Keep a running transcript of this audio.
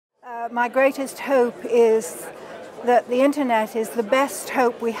my greatest hope is that the internet is the best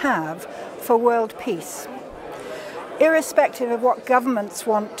hope we have for world peace. Irrespective of what governments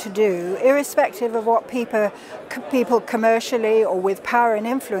want to do, irrespective of what people commercially or with power and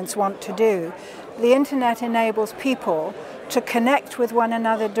influence want to do, the internet enables people to connect with one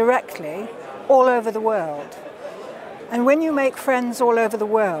another directly all over the world. And when you make friends all over the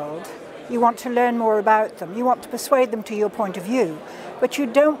world, you want to learn more about them. You want to persuade them to your point of view, but you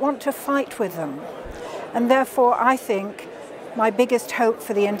don't want to fight with them. And therefore, I think my biggest hope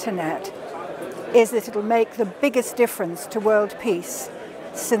for the internet is that it'll make the biggest difference to world peace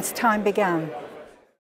since time began.